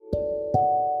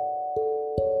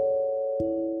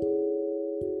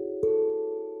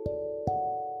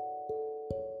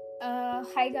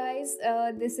Hi guys.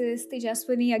 This is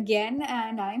Tejaswini again,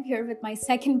 and I'm here with my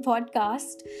second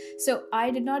podcast. So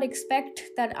I did not expect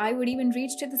that I would even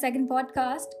reach to the second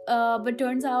podcast, but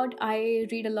turns out I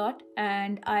read a lot,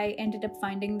 and I ended up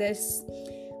finding this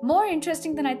more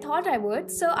interesting than I thought I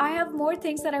would. So I have more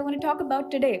things that I want to talk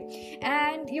about today.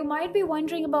 And you might be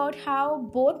wondering about how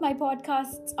both my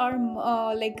podcasts are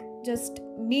like just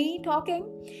me talking.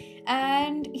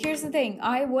 And here's the thing,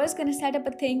 I was going to set up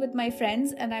a thing with my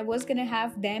friends and I was going to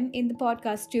have them in the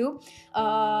podcast too,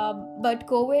 but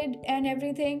COVID and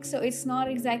everything, so it's not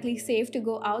exactly safe to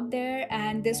go out there,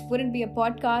 and this wouldn't be a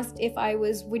podcast if I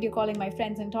was video calling my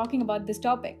friends and talking about this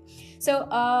topic. So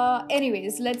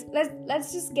anyways,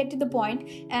 let's just get to the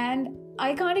point. And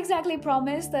I can't exactly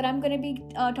promise that I'm going to be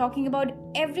talking about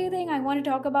everything I want to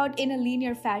talk about in a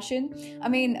linear fashion. I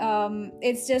mean,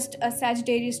 it's just a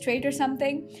Sagittarius trait or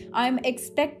something. I'm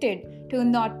expected to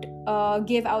not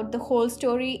give out the whole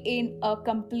story in a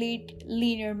complete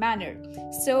linear manner.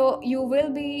 So you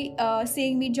will be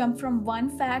seeing me jump from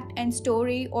one fact and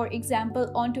story or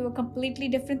example onto a completely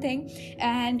different thing.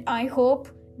 And I hope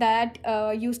that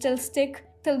you still stick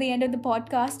till the end of the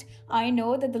podcast. I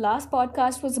know that the last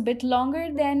podcast was a bit longer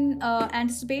than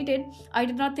anticipated. I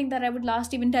did not think that I would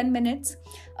last even 10 minutes.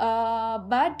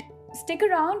 But stick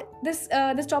around. This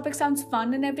topic sounds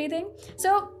fun and everything.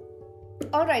 So,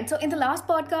 alright, so in the last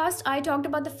podcast, I talked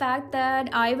about the fact that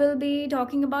I will be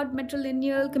talking about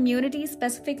matrilineal communities,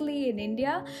 specifically in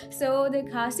India. So the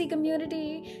Khasi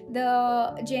community,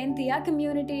 the Jaintia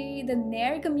community, the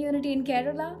Nair community in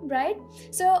Kerala, right?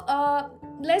 So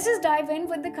let's just dive in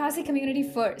with the Khasi community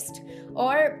first.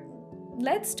 Or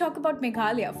let's talk about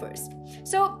Meghalaya first.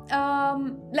 So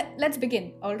let's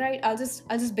begin. All right, I'll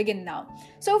just begin now.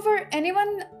 So for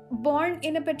anyone born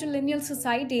in a patrilineal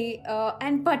society,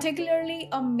 and particularly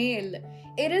a male,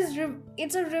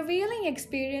 it's a revealing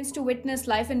experience to witness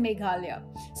life in Meghalaya.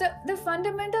 So the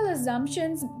fundamental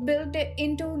assumptions built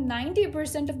into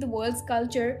 90% of the world's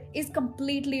culture is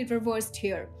completely reversed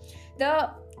here.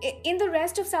 In the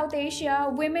rest of South Asia,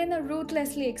 women are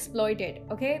ruthlessly exploited,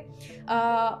 okay?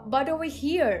 But over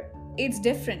here, it's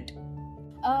different.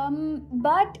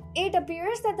 But it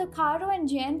appears that the Karo and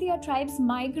Jaintia tribes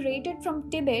migrated from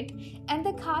Tibet, and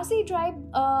the Khasi tribe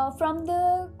from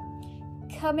the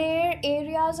Khmer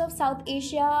areas of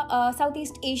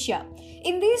Southeast Asia.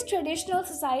 In these traditional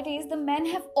societies, the men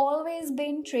have always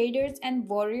been traders and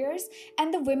warriors,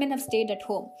 and the women have stayed at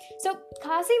home. So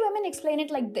Khasi women explain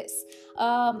it like this.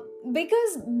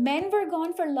 Because men were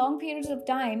gone for long periods of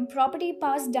time, property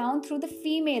passed down through the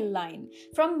female line,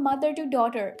 from mother to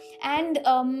daughter. And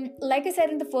like I said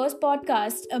in the first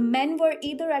podcast, men were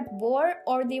either at war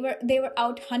or they were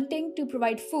out hunting to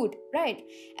provide food, right?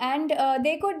 And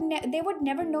they would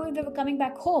never know if they were coming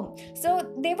back home.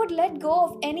 So they would let go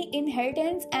of any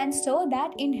inheritance, and so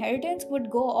that inheritance would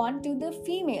go on to the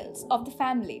females of the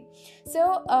family.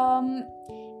 So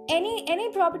any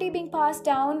property being passed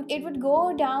down, it would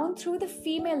go down through the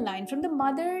female line, from the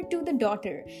mother to the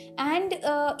daughter. And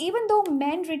even though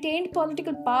men retained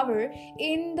political power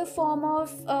in the form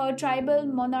of tribal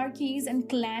monarchies and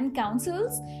clan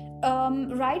councils,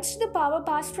 rights to the power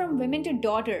passed from women to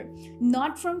daughter,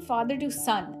 not from father to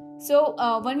son. So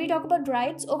when we talk about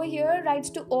rights over here, rights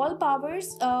to all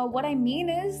powers, what I mean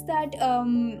is that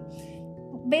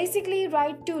basically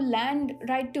right to land,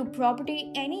 right to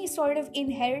property, any sort of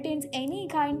inheritance, any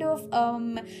kind of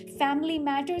family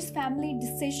matters, family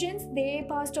decisions, they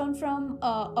passed on from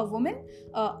a woman,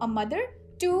 a mother,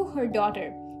 to her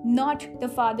daughter, not the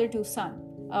father to son.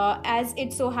 As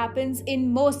it so happens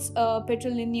in most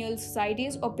patrilineal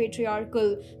societies or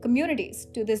patriarchal communities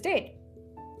to this date.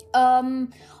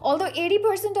 Although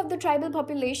 80% of the tribal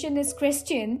population is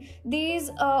Christian, these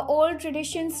old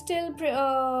traditions still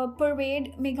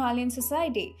pervade Meghalayan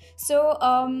society. So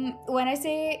when I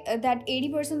say that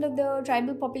 80% of the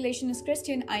tribal population is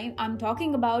Christian, I'm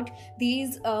talking about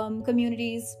these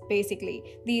communities, basically,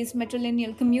 these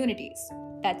matrilineal communities.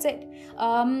 That's it.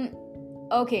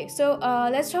 Okay, so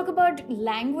let's talk about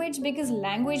language, because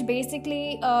language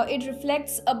basically it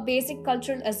reflects a basic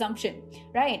cultural assumption,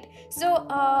 right? So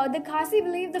the Khasi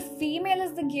believe the female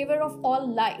is the giver of all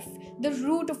life, the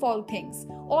root of all things.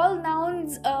 All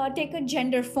nouns take a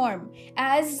gender form,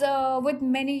 as with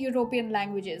many European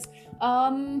languages.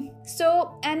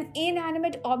 So an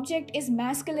inanimate object is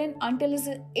masculine until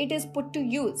it is put to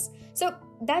use. So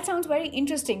that sounds very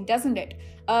interesting, doesn't it?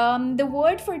 The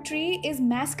word for tree is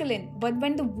masculine, but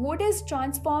when the wood is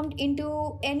transformed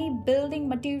into any building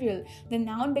material, the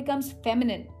noun becomes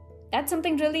feminine. That's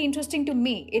something really interesting to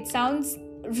me. It sounds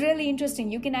really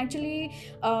interesting. You can actually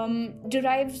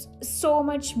derive so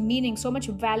much meaning, so much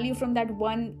value from that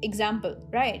one example,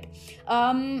 right?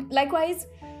 Likewise,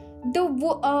 the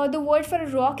word for a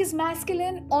rock is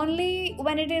masculine only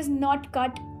when it is not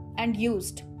cut and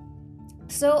used.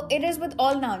 So it is with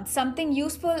all nouns. Something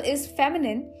useful is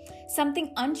feminine,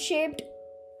 something unshaped,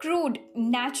 crude,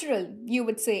 natural, you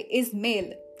would say, is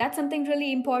male. That's something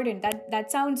really important.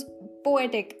 That sounds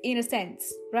poetic in a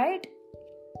sense, right?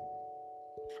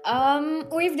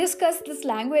 We've discussed this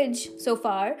language so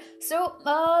far. So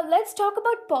let's talk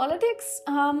about politics,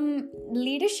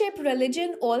 leadership,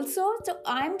 religion also. So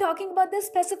I'm talking about this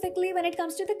specifically when it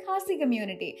comes to the Khasi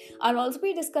community. I'll also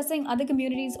be discussing other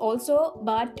communities also,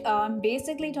 but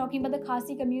basically talking about the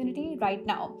Khasi community right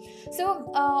now.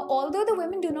 So although the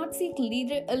women do not seek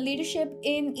leadership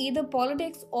in either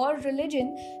politics or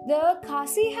religion, the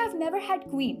Khasi have never had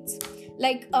queens.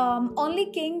 Like only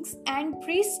kings and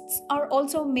priests are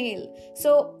also male.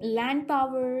 So land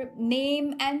power,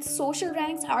 name, and social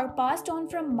ranks are passed on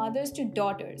from mothers to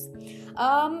daughters.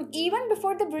 Even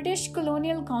before the British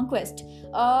colonial conquest,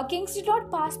 kings did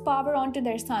not pass power on to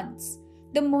their sons.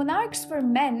 The monarchs were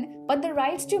men, but the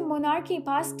rights to monarchy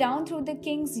passed down through the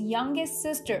king's youngest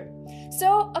sister.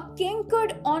 So a king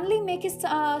could only make his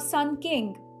son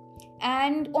king,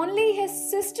 and only his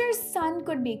sister's son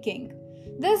could be king.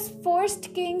 This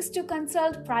forced kings to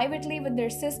consult privately with their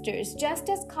sisters, just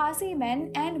as Khasi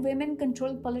men and women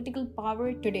control political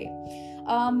power today.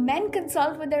 Men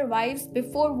consult with their wives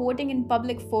before voting in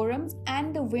public forums,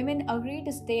 and the women agree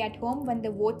to stay at home when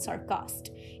the votes are cast.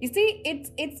 You see,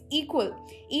 it's equal,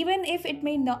 even if it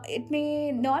may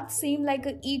not seem like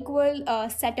an equal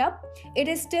setup. It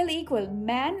is still equal.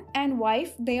 Man and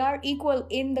wife, they are equal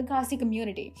in the Khasi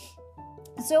community.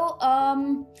 So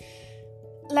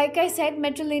like I said,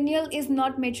 matrilineal is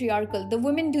not matriarchal. The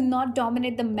women do not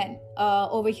dominate the men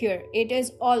over here. It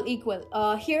is all equal.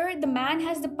 Here, the man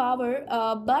has the power,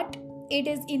 but it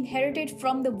is inherited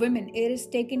from the women. It is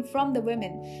taken from the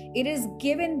women. It is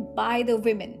given by the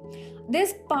women.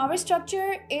 This power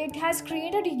structure, it has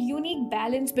created a unique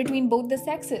balance between both the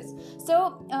sexes.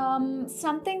 So,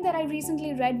 something that I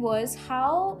recently read was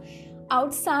how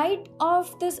outside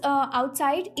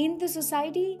in the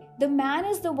society, the man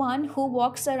is the one who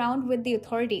walks around with the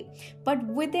authority, but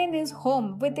within his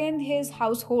home, within his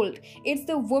household, it's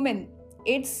the woman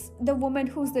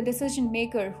who's the decision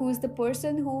maker, who's the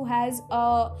person who has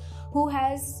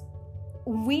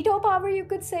veto power, you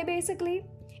could say. Basically,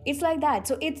 it's like that.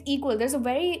 So it's equal. There's a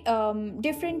very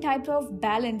different type of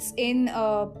balance in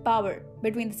power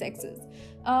between the sexes.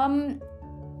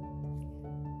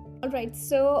 Alright,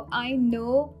 so I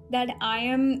know that I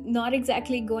am not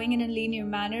exactly going in a linear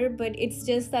manner, but it's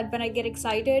just that when I get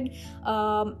excited,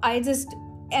 I just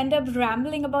end up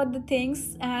rambling about the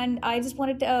things, and I just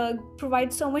wanted to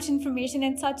provide so much information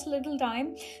in such little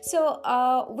time. So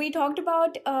we talked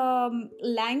about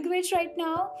language right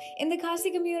now in the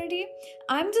Khasi community.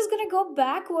 I'm just gonna go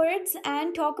backwards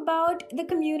and talk about the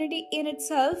community in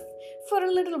itself for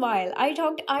a little while. I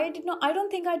don't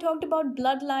think I talked about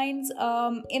bloodlines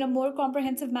in a more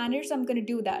comprehensive manner, so I'm gonna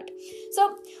do that.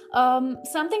 So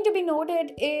something to be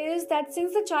noted is that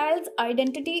since the child's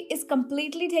identity is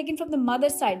completely taken from the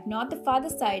mother's side, not the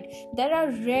father's side, there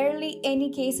are rarely any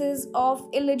cases of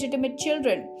illegitimate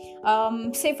children,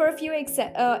 say for a few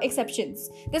exceptions.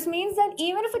 This means that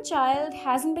even if a child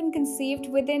hasn't been conceived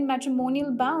within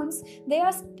matrimonial bounds, they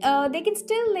can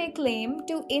still lay claim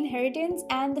to inheritance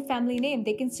and the family name.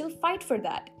 They can still fight for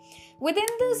that. Within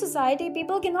the society,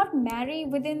 people cannot marry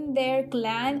within their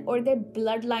clan or their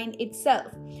bloodline itself.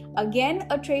 Again,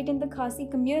 a trait in the Khasi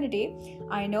community.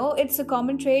 I know it's a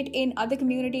common trait in other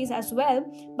communities as well,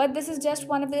 but this is just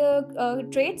one of the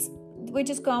traits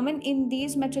which is common in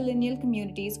these matrilineal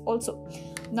communities also.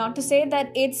 Not to say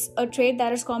that it's a trait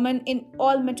that is common in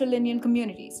all matrilineal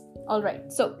communities.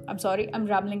 Alright, so I'm sorry, I'm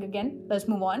rambling again. Let's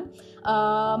move on.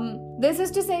 This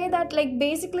is to say that, like,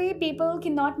 basically people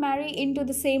cannot marry into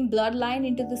the same bloodline,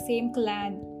 into the same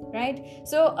clan, right?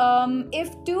 So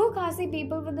if two Khasi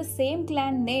people with the same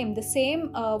clan name, the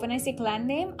same, when I say clan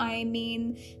name, I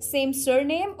mean same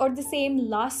surname or the same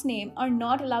last name, are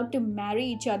not allowed to marry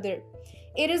each other.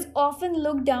 It is often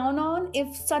looked down on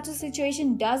if such a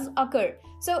situation does occur.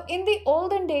 So in the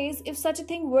olden days, if such a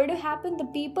thing were to happen, the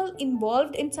people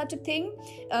involved in such a thing,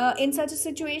 in such a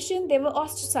situation, they were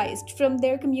ostracized from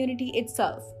their community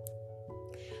itself.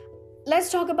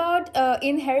 Let's talk about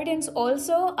inheritance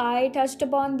also. I touched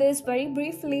upon this very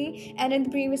briefly, and in the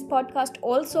previous podcast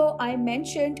also I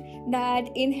mentioned that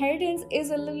inheritance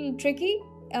is a little tricky.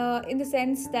 in the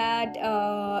sense that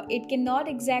it cannot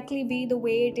exactly be the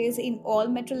way it is in all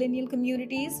matrilineal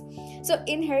communities. So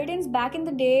inheritance back in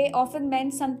the day often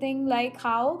meant something like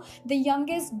how the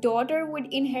youngest daughter would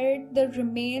inherit the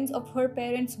remains of her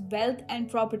parents' wealth and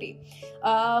property.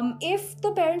 If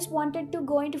the parents wanted to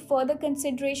go into further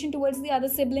consideration towards the other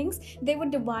siblings, they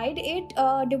would divide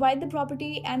the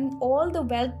property and all the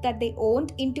wealth that they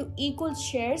owned into equal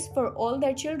shares for all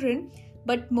their children,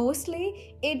 but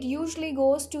mostly it usually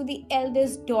goes to the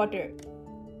eldest daughter.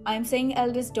 I'm saying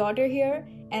eldest daughter here,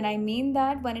 and I mean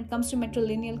that when it comes to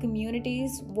matrilineal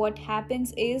communities, what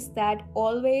happens is that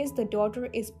always the daughter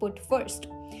is put first.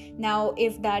 Now,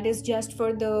 if that is just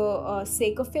for the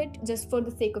sake of it, just for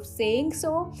the sake of saying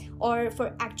so, or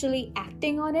for actually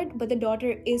acting on it, but the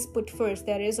daughter is put first.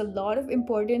 There is a lot of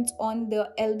importance on the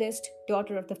eldest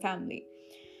daughter of the family.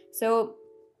 So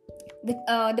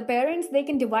the parents, they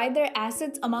can divide their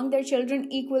assets among their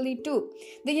children equally too.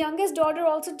 The youngest daughter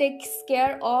also takes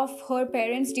care of her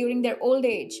parents during their old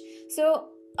age. So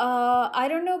I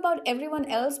don't know about everyone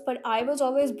else, but I was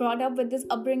always brought up with this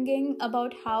upbringing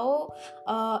about how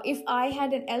if I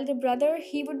had an elder brother,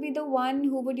 he would be the one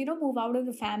who would move out of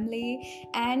the family,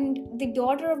 and the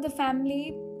daughter of the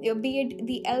family, be it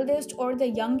the eldest or the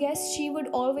youngest, she would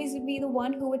always be the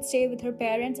one who would stay with her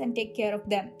parents and take care of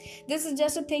them. This is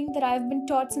just a thing that I've been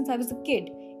taught since I was a kid.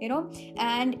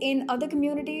 And in other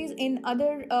communities, in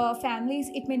other families,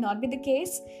 it may not be the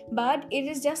case, but it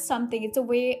is just something. It's a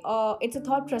way, it's a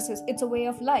thought process, it's a way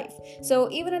of life. So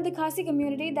even in the Khasi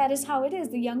community, that is how it is.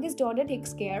 The youngest daughter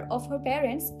takes care of her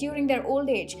parents during their old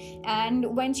age,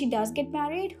 and when she does get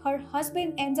married, her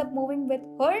husband ends up moving with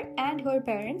her and her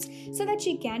parents so that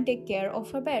she can take care of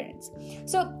her parents.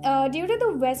 So due to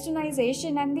the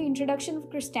westernization and the introduction of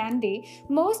Christianity,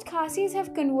 most Khasis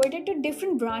have converted to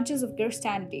different branches of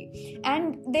Christianity,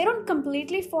 and they don't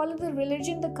completely follow the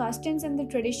religion, the customs and the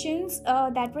traditions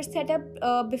that were set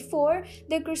up before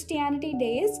the Christianity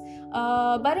days,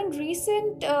 but in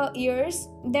recent years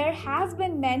there have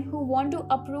been men who want to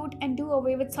uproot and do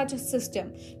away with such a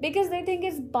system because they think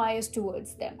it's biased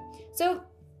towards them. So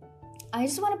I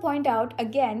just want to point out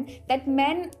again that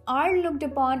men are looked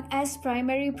upon as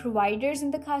primary providers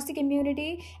in the Khasi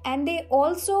community, and they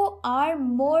also are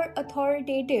more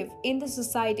authoritative in the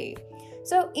society.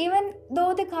 So even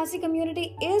though the Khasi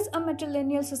community is a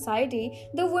matrilineal society,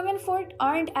 the women for it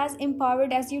aren't as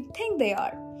empowered as you'd think they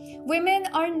are. Women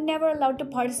are never allowed to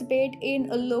participate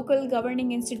in a local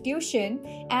governing institution,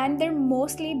 and they're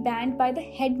mostly banned by the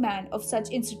headman of such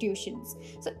institutions.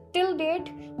 So till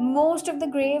date, most of the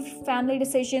grave family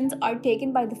decisions are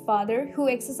taken by the father, who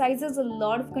exercises a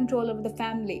lot of control over the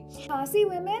family. Khasi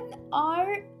women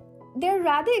they're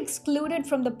rather excluded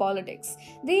from the politics.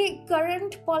 The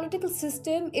current political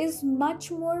system is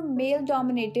much more male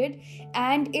dominated,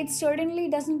 and it certainly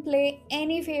doesn't play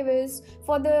any favors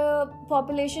for the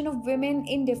population of women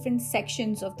in different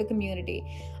sections of the community.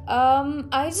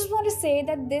 I just want to say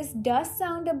that this does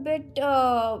sound a bit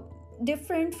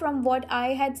different from what I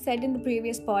had said in the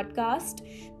previous podcast,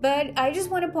 but I just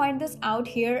want to point this out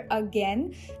here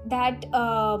again, that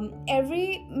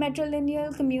every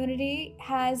matrilineal community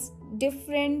has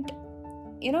different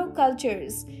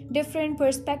cultures, different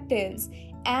perspectives,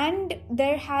 and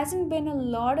there hasn't been a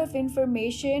lot of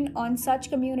information on such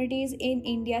communities in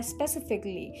India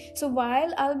specifically. So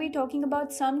while I'll be talking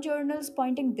about some journals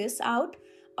pointing this out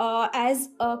as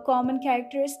a common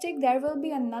characteristic, there will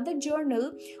be another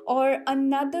journal or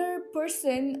another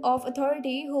person of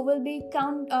authority who will be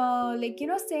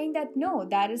saying that no,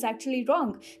 that is actually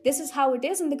wrong. This is how it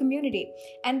is in the community.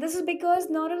 And this is because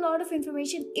not a lot of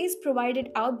information is provided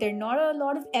out there. Not a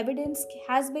lot of evidence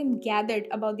has been gathered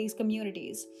about these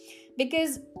communities,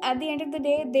 because at the end of the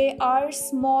day, they are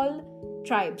small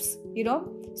tribes,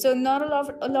 so not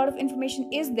a lot of information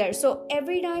is there. So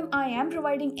every time I am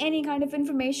providing any kind of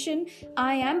information,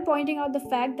 I am pointing out the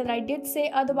fact that I did say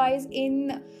otherwise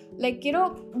in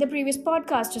the previous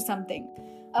podcast or something.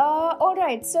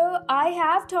 Alright, so I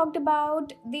have talked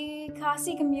about the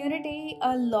Khasi community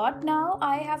a lot now.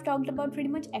 I have talked about pretty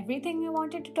much everything I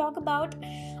wanted to talk about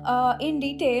in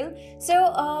detail.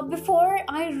 So before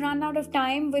I run out of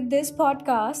time with this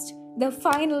podcast, the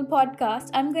final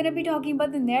podcast, I'm going to be talking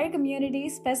about the Nair community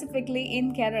specifically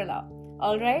in Kerala.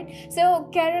 Alright,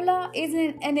 so Kerala is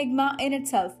an enigma in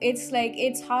itself.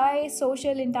 It's high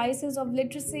social indices of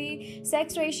literacy,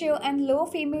 sex ratio, and low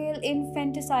female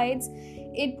infanticides.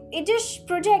 It just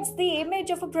projects the image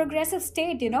of a progressive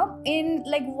state, in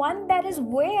one that is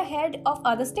way ahead of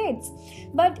other states.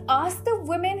 But ask the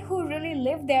women who really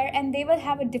live there and they will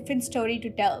have a different story to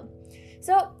tell.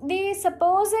 So, the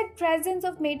supposed presence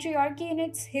of matriarchy in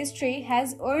its history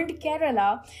has earned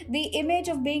Kerala the image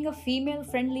of being a female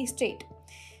friendly state.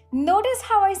 Notice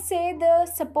how I say the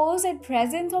supposed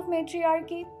presence of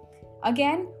matriarchy?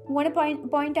 Again, want to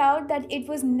point out that it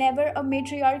was never a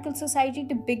matriarchal society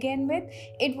to begin with.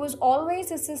 It was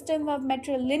always a system of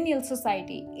matrilineal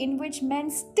society in which men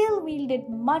still wielded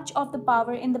much of the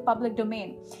power in the public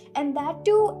domain. And that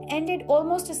too ended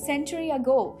almost a century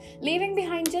ago, leaving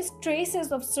behind just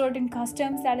traces of certain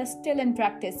customs that are still in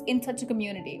practice in such a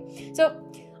community. So,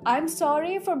 I'm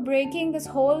sorry for breaking this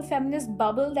whole feminist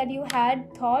bubble that you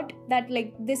had thought that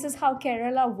like this is how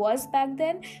Kerala was back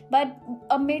then, but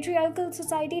a matriarchal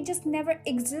society just never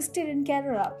existed in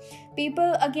Kerala.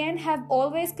 People again have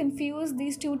always confused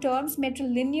these two terms,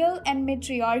 matrilineal and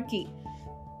matriarchy.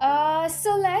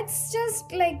 So let's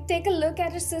just like take a look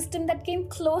at a system that came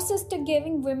closest to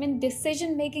giving women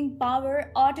decision-making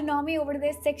power, autonomy over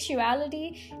their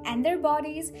sexuality and their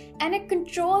bodies, and a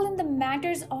control in the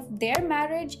matters of their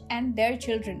marriage and their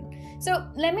children. So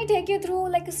let me take you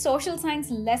through like a social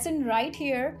science lesson right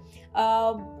here.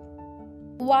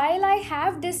 While I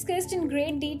have discussed in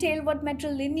great detail what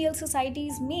matrilineal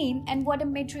societies mean and what a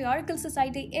matriarchal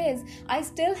society is, I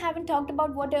still haven't talked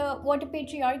about what a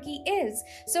patriarchy is.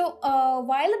 So,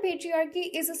 while a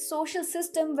patriarchy is a social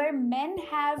system where men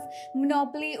have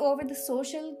monopoly over the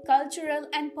social, cultural,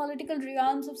 and political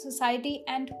realms of society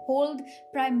and hold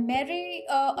primary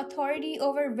authority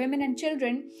over women and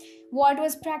children, what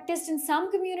was practiced in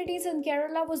some communities in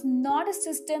Kerala was not a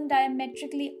system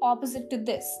diametrically opposite to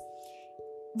this,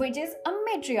 which is a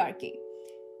matriarchy.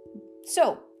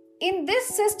 So, in this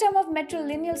system of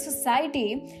matrilineal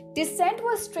society, descent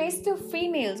was traced to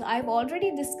females. I've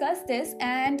already discussed this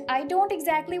and I don't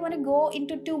exactly want to go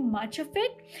into too much of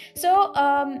it. So,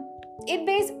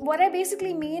 what I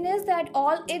basically mean is that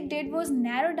all it did was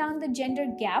narrow down the gender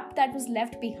gap that was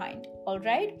left behind, all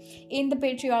right, in the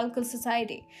patriarchal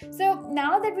society. So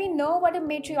now that we know what a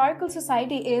matriarchal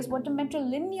society is, what a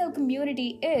matrilineal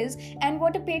community is, and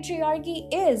what a patriarchy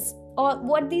is, or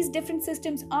what these different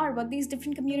systems are, what these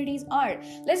different communities are,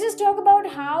 let's just talk about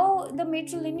how the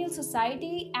matrilineal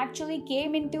society actually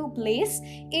came into place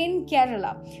in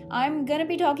Kerala. I'm gonna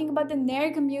be talking about the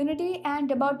Nair community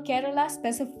and about Kerala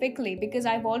specifically because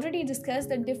I've already discussed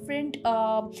the different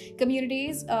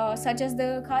communities such as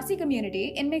the Khasi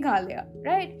community in Meghalaya,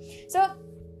 right? So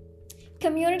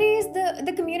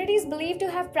the communities believed to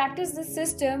have practiced this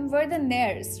system were the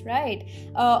Nairs, right,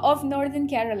 of northern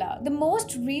Kerala. The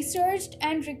most researched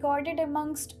and recorded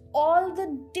amongst all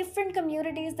the different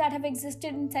communities that have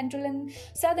existed in central and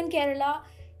southern Kerala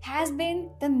has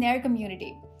been the Nair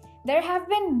community. There have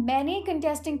been many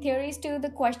contesting theories to the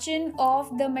question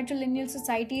of the matrilineal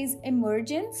society's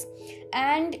emergence,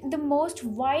 and the most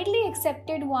widely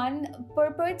accepted one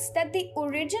purports that the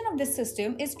origin of this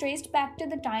system is traced back to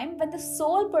the time when the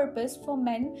sole purpose for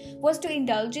men was to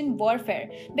indulge in warfare,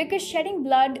 because shedding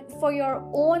blood for your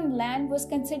own land was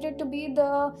considered to be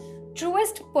the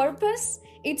truest purpose.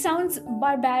 It sounds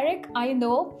barbaric, I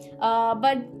know,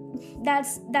 but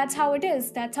that's how it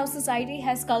is. That's how society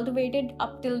has cultivated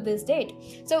up till this date.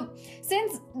 So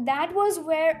since that was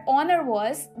where honor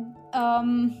was,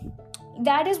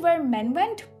 that is where men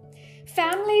went.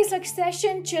 Family,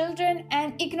 succession, children,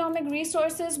 and economic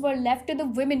resources were left to the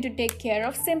women to take care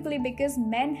of, simply because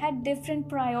men had different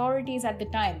priorities at the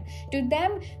time. To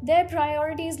them, their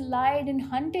priorities lied in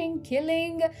hunting,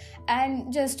 killing,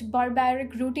 and just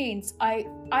barbaric routines.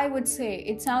 I would say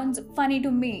it sounds funny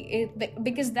to me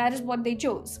because that is what they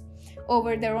chose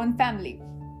over their own family.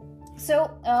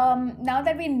 So now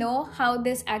that we know how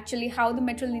the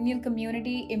matrilineal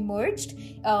community emerged,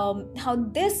 how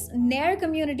this Nair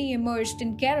community emerged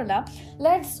in Kerala,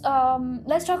 let's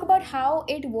talk about how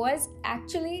it was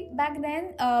actually back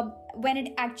then, when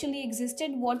it actually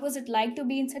existed. What was it like to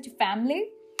be in such a family?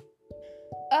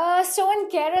 So in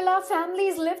Kerala,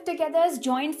 families lived together as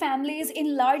joint families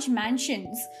in large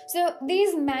mansions. So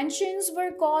these mansions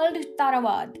were called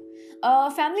Taravad.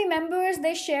 Family members,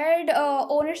 they shared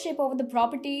ownership over the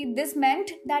property. This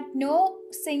meant that no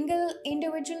single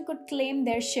individual could claim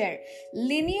their share.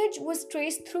 Lineage was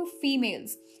traced through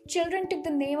females. Children took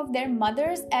the name of their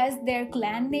mothers as their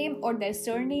clan name or their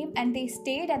surname, and they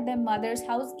stayed at their mother's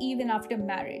house even after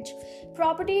marriage.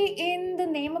 Property in the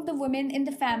name of the women in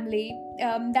the family,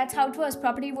 that's how it was.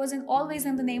 Property was always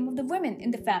in the name of the women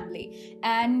in the family,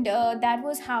 and that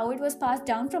was how it was passed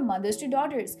down from mothers to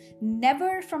daughters,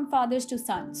 never from fathers to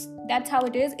sons. That's how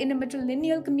it is in a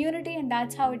matrilineal community, and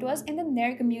that's how it was in the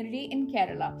Nair community in Kerala.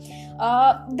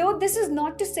 Kerala. Though this is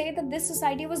not to say that this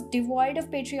society was devoid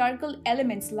of patriarchal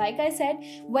elements. Like I said,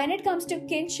 when it comes to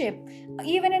kinship,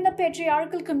 even in the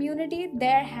patriarchal community,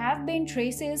 there have been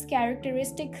traces,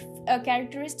 characteristics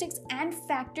and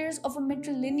factors of a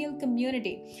matrilineal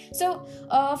community. So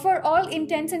for all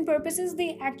intents and purposes,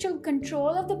 the actual control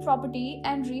of the property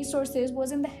and resources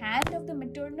was in the hand of the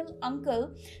maternal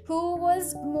uncle, who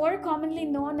was more commonly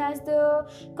known as the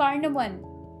Karnavan.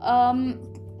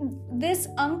 This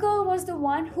uncle was the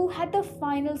one who had the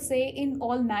final say in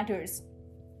all matters.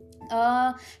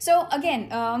 So again,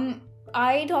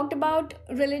 I talked about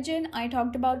religion, I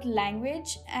talked about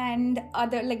language and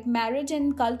other like marriage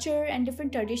and culture and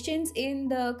different traditions in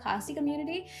the Khasi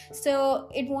community. So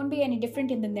it won't be any different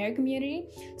in the Nair community.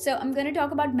 So I'm going to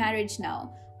talk about marriage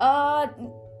now.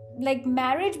 Like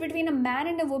marriage between a man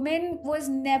and a woman was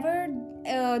never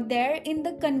there in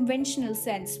the conventional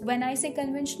sense. When I say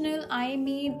conventional, I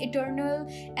mean eternal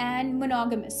and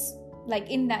monogamous, like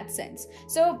in that sense.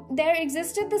 So there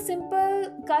existed the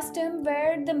simple custom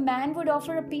where the man would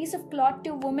offer a piece of cloth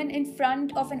to a woman in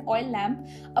front of an oil lamp,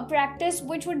 a practice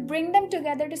which would bring them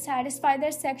together to satisfy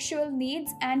their sexual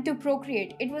needs and to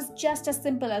procreate. It was just as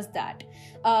simple as that.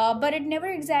 But it never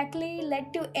exactly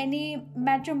led to any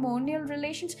matrimonial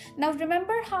relations. Now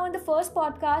remember how in the first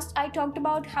podcast I talked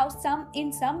about how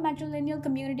in some matrilineal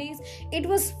communities it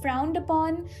was frowned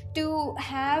upon to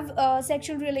have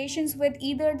sexual relations with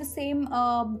either the same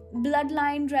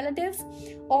bloodline relatives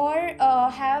or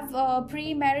have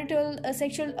premarital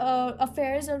sexual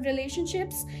affairs or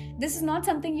relationships. This is not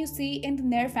something you see in the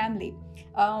Nair family.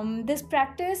 This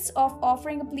practice of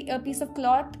offering a piece of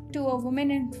cloth to a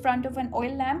woman in front of an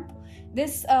oil lamp,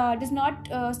 this does not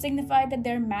signify that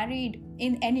they're married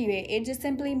in any way. It just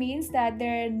simply means that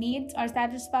their needs are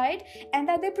satisfied and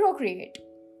that they procreate.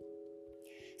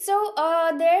 So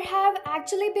there have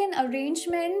actually been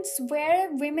arrangements where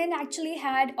women actually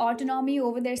had autonomy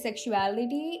over their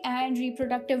sexuality and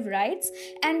reproductive rights,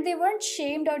 and they weren't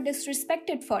shamed or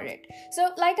disrespected for it. So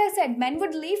like I said, men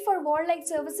would leave for warlike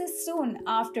services soon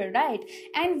after, right?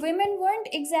 And women weren't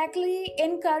exactly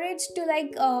encouraged to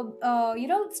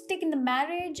stick in the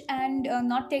marriage and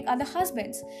not take other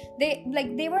husbands. They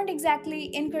weren't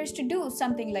exactly encouraged to do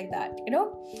something like that.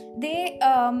 They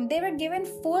were given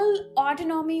full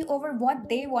autonomy over what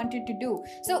they wanted to do.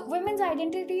 So women's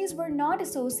identities were not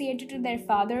associated to their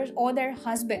fathers or their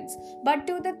husbands, but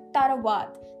to the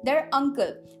Tarawat, their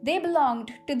uncle. They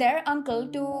belonged to their uncle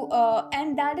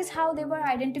and that is how they were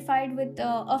identified with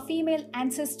a female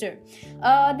ancestor.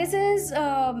 This is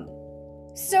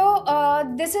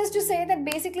to say that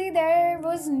basically there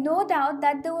was no doubt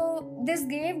that this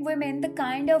gave women the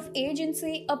kind of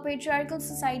agency a patriarchal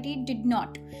society did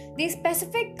not. The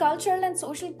specific cultural and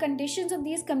social conditions of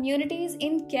these communities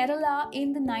in Kerala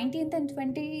in the 19th and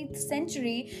 20th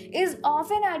century is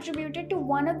often attributed to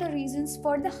one of the reasons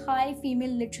for the high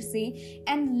female literacy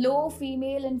and low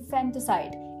female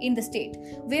infanticide in the state.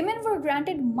 Women were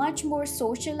granted much more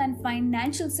social and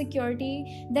financial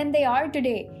security than they are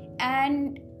today,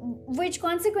 and which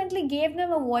consequently gave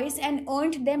them a voice and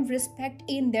earned them respect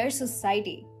in their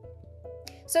society.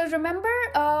 So remember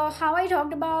how I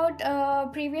talked about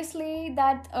previously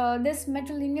that this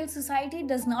matrilineal society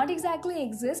does not exactly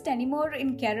exist anymore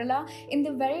in Kerala. In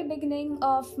the very beginning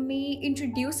of me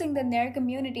introducing the Nair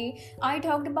community, I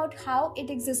talked about how it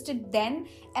existed then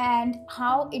and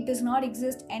how it does not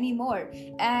exist anymore.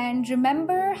 And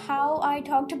remember how I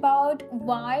talked about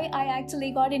why I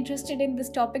actually got interested in this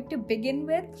topic to begin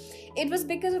with? It was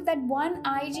because of that one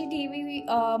IGTV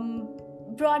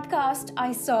broadcast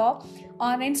I saw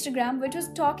on Instagram, which was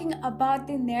talking about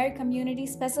the Nair community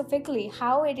specifically,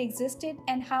 how it existed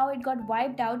and how it got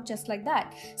wiped out just like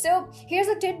that. So here's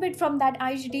a tidbit from that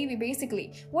IGTV.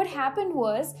 Basically, what happened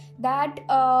was that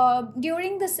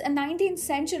during this 19th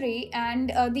century and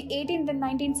the 18th and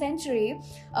 19th century,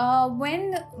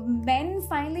 when men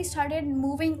finally started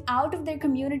moving out of their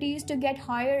communities to get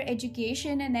higher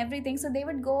education and everything, so they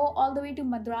would go all the way to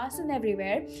Madras and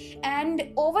everywhere,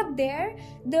 and over there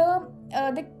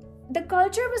the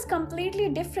culture was completely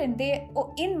different. They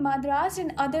in Madras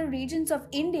and other regions of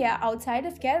India outside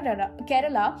of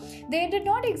Kerala, they did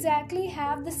not exactly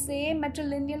have the same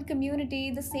matrilineal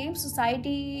community, the same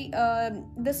society,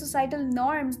 the societal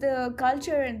norms, the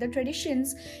culture and the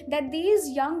traditions that these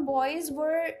young boys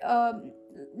were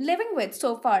living with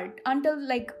so far until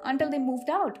they moved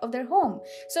out of their home.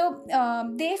 So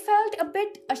they felt a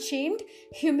bit ashamed,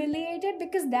 humiliated,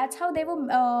 because that's how they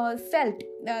were felt.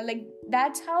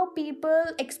 That's how people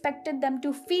expected them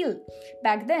to feel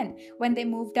back then. When they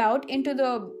moved out into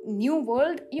the new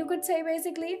world, you could say,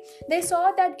 basically they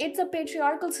saw that it's a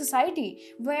patriarchal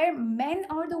society where men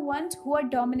are the ones who are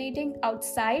dominating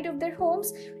outside of their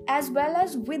homes as well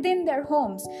as within their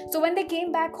homes. So when they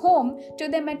came back home to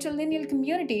their matrilineal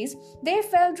communities, they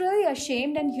felt really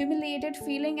ashamed and humiliated,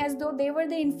 feeling as though they were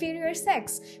the inferior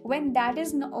sex, when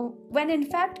when in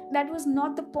fact that was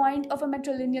not the point of a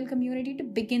matrilineal community to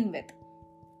begin with.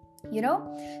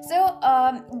 So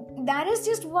that is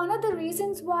just one of the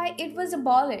reasons why it was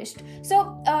abolished.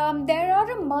 So there are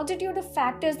a multitude of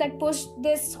factors that push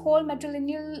this whole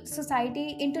matrilineal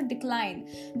society into decline,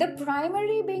 the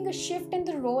primary being a shift in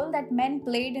the role that men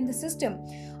played in the system.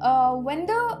 When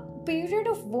the period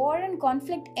of war and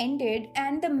conflict ended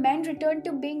and the men returned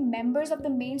to being members of the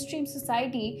mainstream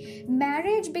society,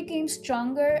 marriage became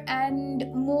stronger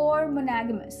and more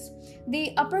monogamous.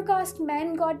 The upper caste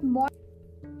men got more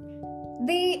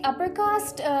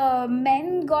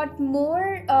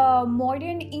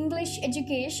modern English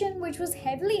education, which was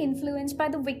heavily influenced by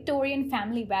the Victorian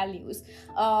family values,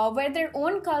 where their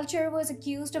own culture was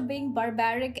accused of being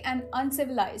barbaric and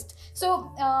uncivilized.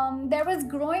 So there was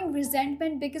growing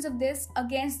resentment because of this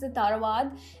against the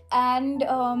Tarawad, and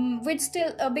which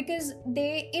still because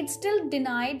it still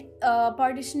denied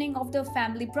partitioning of the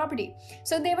family property.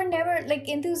 So they were never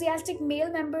enthusiastic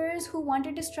male members who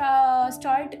wanted to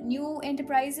start new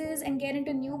enterprises and get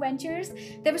into new ventures.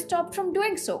 They were stopped from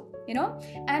doing so,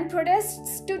 and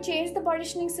protests to change the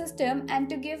partitioning system and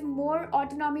to give more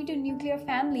autonomy to nuclear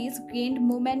families gained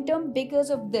momentum because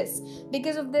of this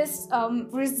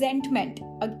resentment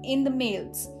in the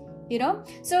males.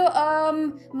 So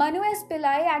Manu S.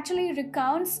 Pillai actually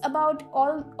recounts about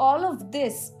all of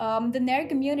this, the Nair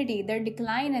community, their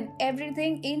decline and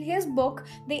everything, in his book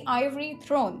The Ivory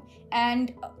Throne.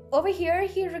 And over here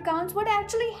he recounts what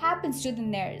actually happens to the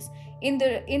Nairs in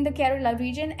the Kerala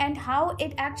region and how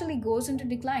it actually goes into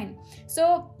decline.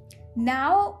 So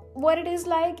now what it is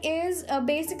like is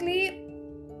basically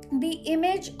the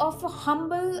image of a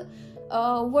humble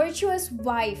virtuous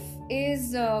wife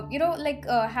is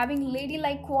having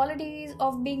ladylike qualities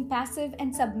of being passive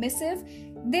and submissive.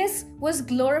 This was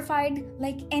glorified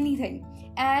like anything,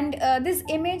 and this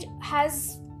image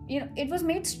has it was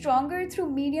made stronger through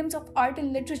mediums of art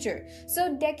and literature.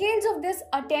 So decades of this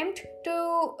attempt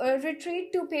to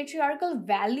retreat to patriarchal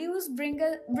values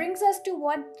brings us to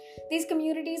what these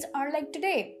communities are like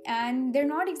today, and they're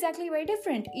not exactly very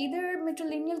different. Either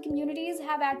matrilineal communities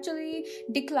have actually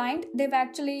declined, they've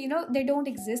actually they don't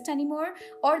exist anymore,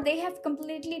 or they have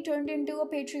completely turned into a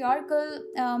patriarchal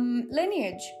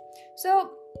lineage.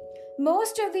 So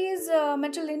most of these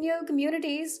matrilineal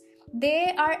communities,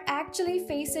 they are actually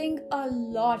facing a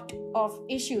lot of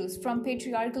issues from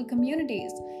patriarchal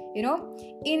communities,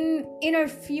 in inner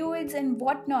feuds and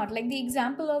whatnot, like the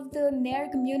example of the Nair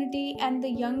community and the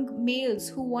young males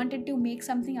who wanted to make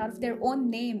something out of their own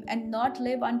name and not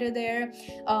live under their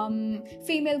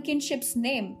female kinship's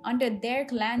name, under their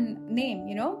clan name,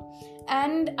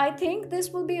 And I think this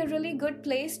will be a really good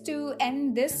place to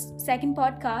end this second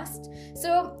podcast.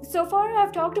 So far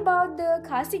I've talked about the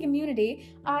Khasi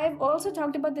community, I've also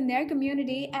talked about the Nair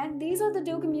community, and these are the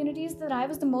two communities that I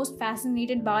was the most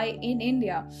fascinated by in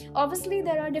India. Obviously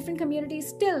there are different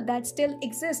communities that still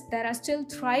exist, that are still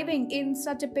thriving in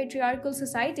such a patriarchal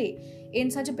society,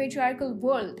 in such a patriarchal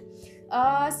world.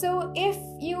 So if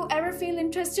you ever feel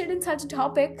interested in such a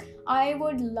topic, I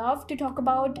would love to talk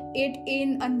about it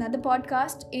in another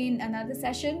podcast, in another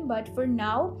session. But for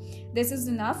now, this is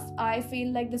enough. I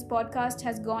feel like this podcast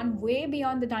has gone way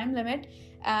beyond the time limit.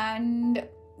 And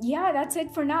yeah, that's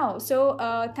it for now. So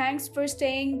thanks for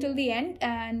staying till the end.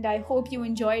 And I hope you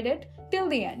enjoyed it till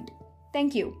the end.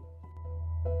 Thank you.